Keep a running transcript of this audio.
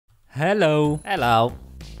Hello. Hello.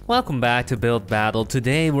 Welcome back to Build Battle.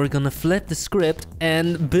 Today we're gonna flip the script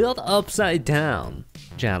and build upside down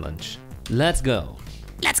challenge. Let's go.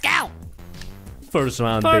 Let's go. First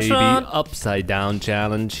round, First baby. round. Upside down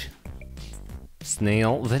challenge.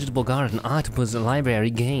 Snail, vegetable garden, octopus, library,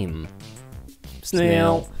 game.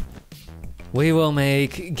 Snail. We will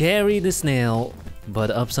make Gary the snail, but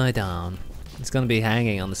upside down. It's gonna be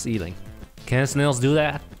hanging on the ceiling. Can snails do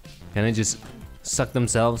that? Can they just suck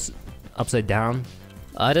themselves upside down?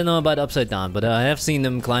 I don't know about upside down, but I have seen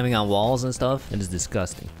them climbing on walls and stuff. It is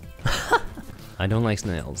disgusting. I don't like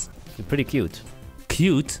snails. They're pretty cute.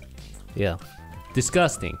 Cute? Yeah.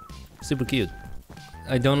 Disgusting. Super cute.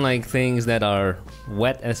 I don't like things that are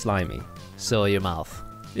wet and slimy. So your mouth.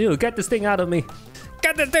 Ew, get this thing out of me.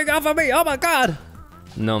 Get this thing off of me, oh my god!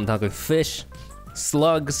 No, I'm talking fish,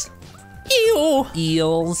 slugs, Ew.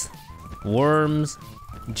 eels, worms,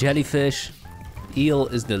 jellyfish. Eel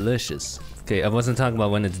is delicious. Okay, I wasn't talking about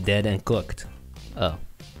when it's dead and cooked. Oh.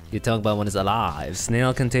 You're talking about when it's alive.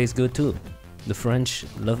 Snail can taste good too. The French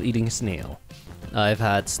love eating snail. I've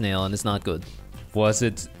had snail and it's not good. Was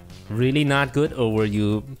it really not good, or were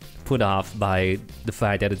you put off by the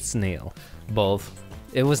fact that it's snail? Both.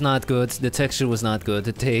 It was not good, the texture was not good,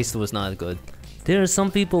 the taste was not good. There are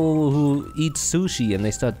some people who eat sushi and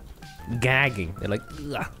they start gagging. They're like,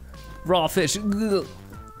 ugh, raw fish. Ugh.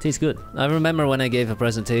 Tastes good. I remember when I gave a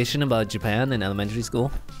presentation about Japan in elementary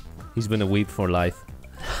school. He's been a weep for life.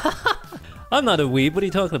 I'm not a weeb, what are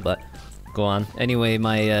you talking about? Go on. Anyway,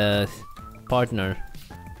 my partner,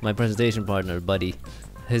 my presentation partner, buddy,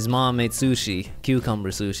 his mom made sushi, cucumber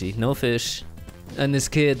sushi, no fish. And this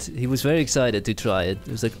kid, he was very excited to try it.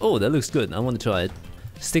 He was like, oh, that looks good, I want to try it.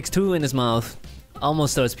 Sticks two in his mouth,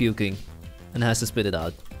 almost starts puking, and has to spit it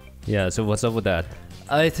out. Yeah, so what's up with that?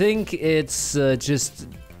 I think it's just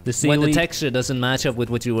The when the seaweed texture doesn't match up with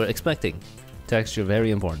what you were expecting. texture,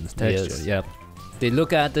 very important. Texture, Yes. yep. They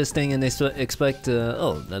look at this thing and they expect,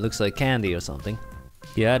 oh, that looks like candy or something.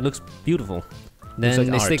 Yeah, it looks beautiful. Then like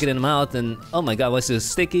they art. stick it in the mouth and, oh my god, what's this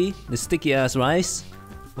sticky? This sticky ass rice?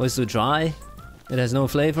 What's so dry? It has no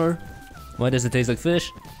flavor. Why does it taste like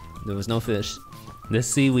fish? There was no fish. This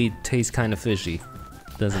seaweed tastes kind of fishy,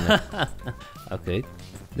 doesn't it? Okay.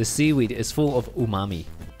 The seaweed is full of umami.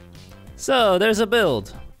 So, there's a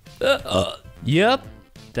build. Yep.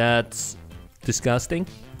 That's disgusting.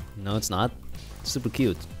 No, it's not. Super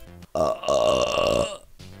cute.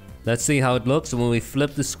 Let's see how it looks when we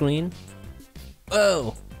flip the screen.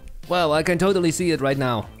 Oh, well, I can totally see it right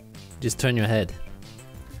now. Just turn your head.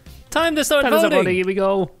 Time to start Time to start voting! voting, here we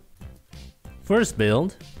go. First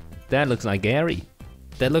build. That looks like Gary.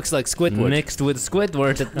 That looks like Squidward. Mixed with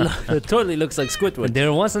Squidward. It totally looks like Squidward.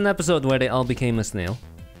 There was an episode where they all became a snail.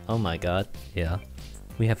 Oh my god. Yeah.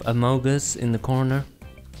 We have Amogus in the corner.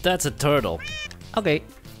 That's a turtle. Okay.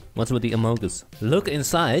 What's with the Amogus? Look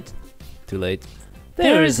inside. Too late.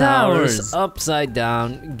 There is ours. Upside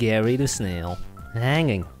down Gary the snail.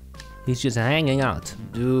 Hanging. He's just hanging out.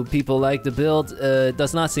 Do people like the build? It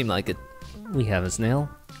does not seem like it. We have a snail.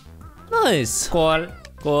 Nice. Cool.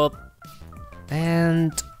 Cool.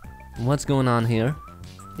 And what's going on here?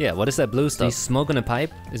 Yeah, what is that blue He's stuff? smoking a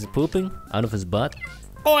pipe Is it pooping? out of his butt.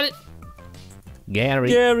 Cool. Gary.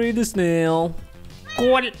 Gary the snail.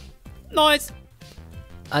 Cool. Nice.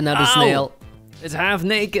 Another Ow. snail. It's half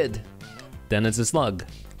naked. Then it's a slug.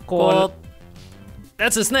 Cool.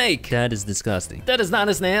 That's a snake. That is disgusting. That is not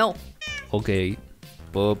a snail. Okay.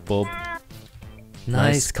 Boop, boop.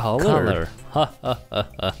 Nice color. Ha ha ha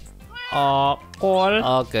ha. Cool.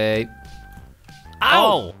 Okay.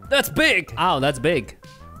 Ow! That's big! Ow, that's big.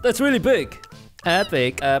 That's really big.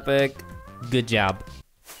 Epic. Epic. Good job.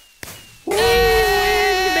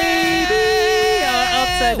 Baby!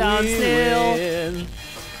 Upside down We snail. win.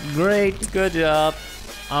 Great. Good job.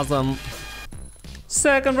 Awesome.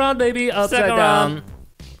 Second round, baby. Upside Second down. round.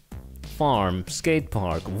 Farm, skate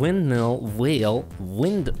park, windmill, whale,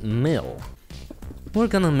 windmill. We're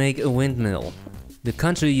gonna make a windmill. The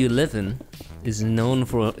country you live in is known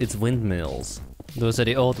for its windmills. Those are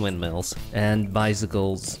the old windmills. And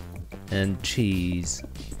bicycles, and cheese,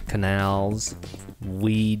 canals,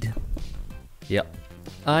 weed. Yep.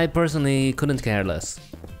 I personally couldn't care less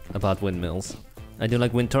about windmills. I do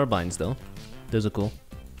like wind turbines though. Those are cool.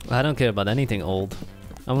 I don't care about anything old.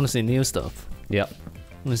 I want to see new stuff. Yep.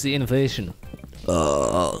 I want to see innovation.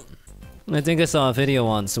 I think I saw a video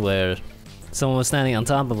once where someone was standing on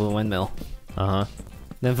top of a windmill. Uh-huh.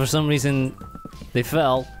 Then for some reason they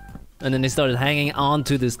fell and then they started hanging on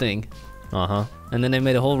to this thing. Uh-huh. And then they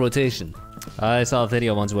made a whole rotation. I saw a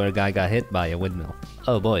video once where a guy got hit by a windmill.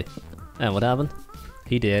 Oh boy. And what happened?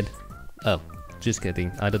 He did. Oh. Just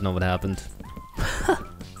kidding. I don't know what happened.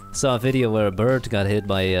 Saw a video where a bird got hit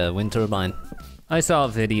by a wind turbine. I saw a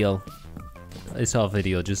video.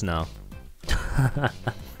 Just now.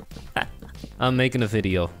 I'm making a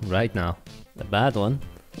video right now. A bad one.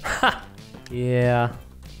 Yeah.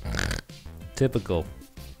 Typical.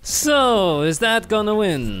 So, is that gonna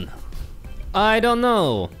win? I don't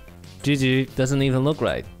know. GG. Doesn't even look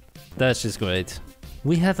right. That's just great.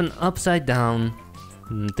 We have an upside down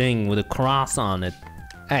thing with a cross on it.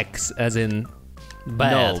 X as in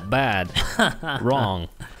Bad. No, bad. Wrong.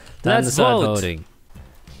 Let's vote. voting.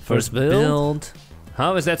 First build.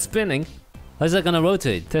 How is that spinning? How's that gonna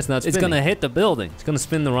rotate? That's not spinning. It's gonna hit the building. It's gonna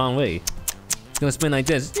spin the wrong way. It's gonna spin like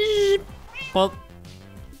this. Well,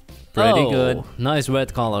 Pretty good. Nice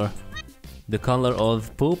red color. The color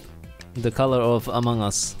of poop? The color of Among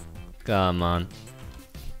Us. Come on.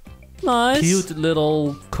 Nice. Cute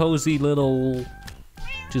little, cozy little...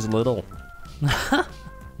 Just little.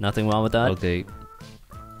 Nothing wrong with that. Okay.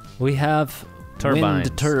 We have Turbines.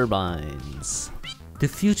 wind turbines. The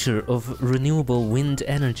future of renewable wind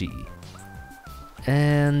energy.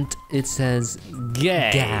 And it says...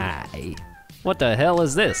 Gay. Guy. What the hell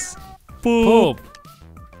is this? Poop.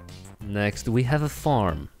 Next, we have a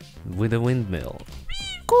farm with a windmill.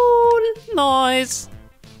 Cool. Nice.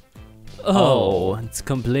 Oh, it's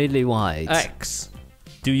completely white. X.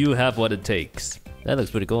 Do you have what it takes? That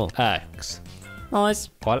looks pretty cool. X. Nice.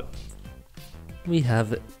 Well, we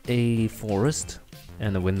have a forest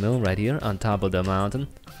and a windmill right here on top of the mountain.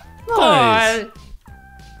 Nice.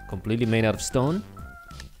 Completely made out of stone.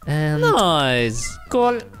 And Nice.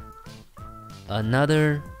 cool.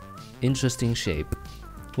 Another interesting shape.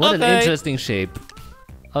 What an Okay. interesting shape.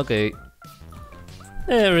 Okay.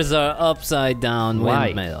 There is our upside down Why?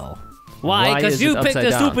 windmill. Why? Why Because is you it picked upside the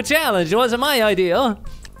down? stupid challenge. It wasn't my idea.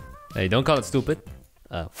 Hey, don't call it stupid.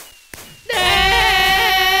 Oh.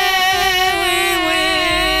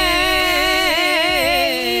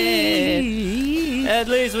 At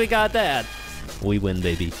least we got that. We win,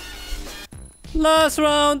 baby. Last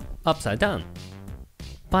round. Upside down.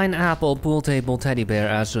 Pineapple pool table teddy bear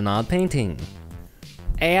astronaut painting.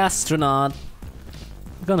 Astronaut.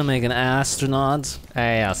 I'm gonna make an astronaut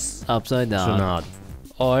Ass. upside down. Astronaut.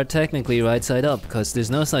 Or technically right side up, because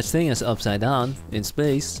there's no such thing as upside down in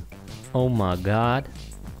space. Oh my god.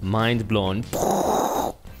 Mind blown.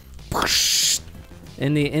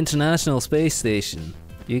 In the International Space Station,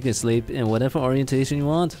 you can sleep in whatever orientation you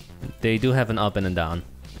want. They do have an up and a down.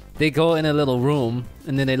 They go in a little room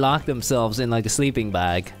and then they lock themselves in like a sleeping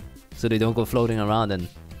bag so they don't go floating around and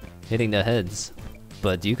hitting their heads.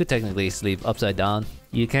 But you could technically sleep upside down.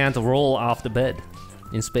 You can't roll off the bed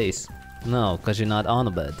in space. No, because you're not on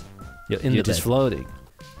a bed. You're in You're the just bed. floating.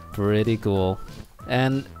 Pretty cool.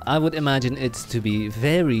 And I would imagine it to be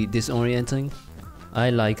very disorienting. I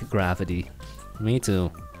like gravity. Me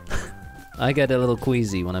too. I get a little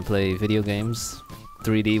queasy when I play video games.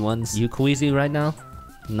 3D ones. You queasy right now?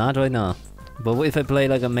 Not right now. But if I play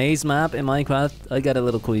like a maze map in Minecraft, I get a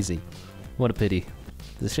little queasy. What a pity.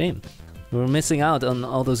 It's a shame. We're missing out on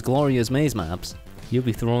all those glorious maze maps. You'll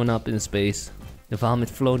be thrown up in space. The vomit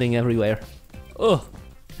floating everywhere. Oh,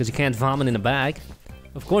 Because you can't vomit in a bag.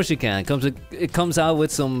 of course you can. It comes out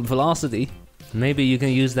with some velocity. Maybe you can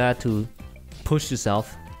use that to push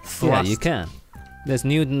yourself. Yeah, Thrust. you can. There's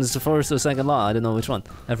Newton's first or second law. I don't know which one.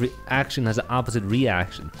 Every action has an opposite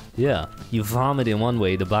reaction. Yeah. You vomit in one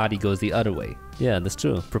way, the body goes the other way. Yeah, that's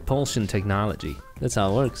true. Propulsion technology. That's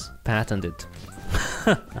how it works. Patented.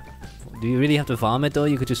 Do you really have to vomit though?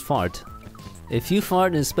 You could just fart. If you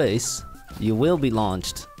fart in space, you will be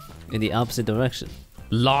launched in the opposite direction.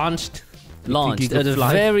 Launched. You Launched think you at could a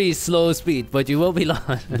fly? very slow speed, but you will be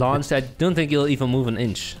launched. Launched. I don't think you'll even move an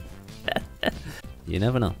inch. You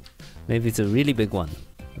never know. Maybe it's a really big one.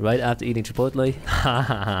 Right after eating Chipotle.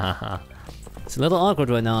 It's a little awkward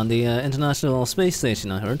right now on the International Space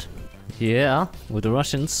Station, I heard. Yeah. With the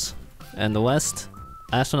Russians and the West.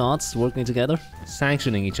 Astronauts working together.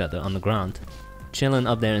 Sanctioning each other on the ground. Chilling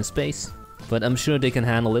up there in space. But I'm sure they can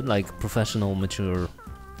handle it like professional, mature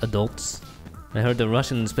adults. I heard the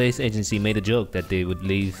Russian space agency made a joke that they would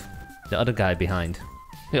leave the other guy behind.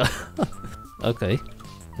 Yeah. Okay.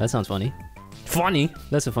 That sounds funny. Funny.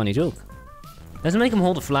 That's a funny joke. Let's make him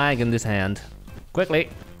hold a flag in this hand. Quickly.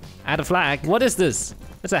 Add a flag. What is this?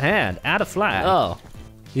 It's a hand. Add a flag. Oh.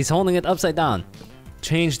 He's holding it upside down.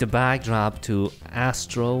 Change the backdrop to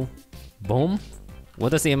Astro. Boom. What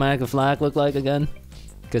does the American flag look like again?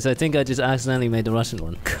 Because I think I just accidentally made the Russian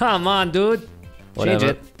one. Come on, dude. Whatever.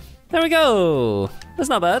 Change it. There we go. That's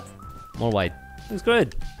not bad. More white. That's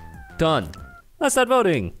good. Done. Let's start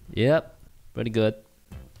voting. Yep. Pretty good.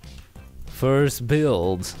 First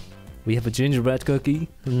build. We have a gingerbread cookie.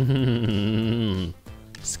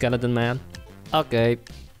 Skeleton man. Okay.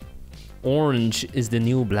 Orange is the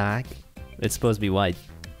new black. It's supposed to be white.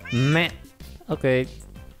 Meh. Okay.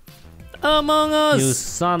 Among Us! You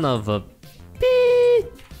son of a...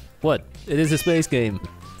 What? It is a space game.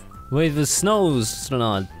 With the snow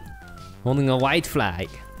astronaut. Holding a white flag.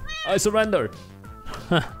 I surrender.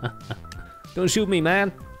 Don't shoot me,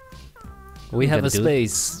 man. We have a gotta do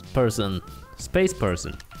space person. Space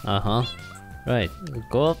person. Uh-huh. Right.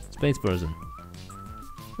 Go up. Space person.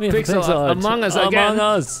 We have Pixel a pixel art. Among Us again. Among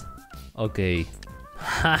Us. Okay.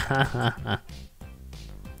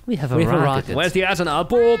 We have We a have a rocket. rocket. Where's the astronaut?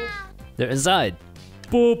 Boop. They're inside.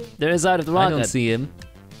 Boop. They're inside of the rocket. I don't see him.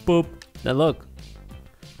 Boop. Now look.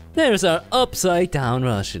 There's our upside down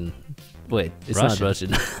Russian. Wait, it's not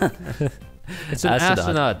Russian. It's an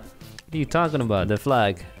astronaut. What are you talking about? The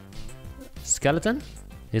flag. Skeleton?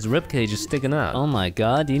 His ribcage is sticking out. Oh my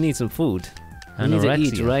god, you need some food. I need to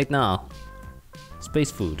eat Anorexia. right now. Space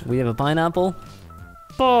food. We have a pineapple.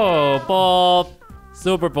 Pop, pop.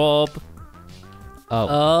 Super pop. Oh.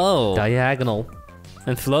 Oh. Diagonal.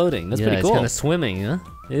 And floating. That's Yeah, pretty it's cool. kind of swimming, huh?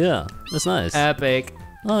 Yeah, that's nice. Epic.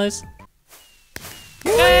 Nice.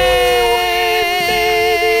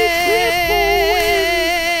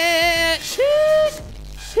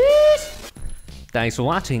 Thanks for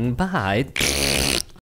watching. Bye.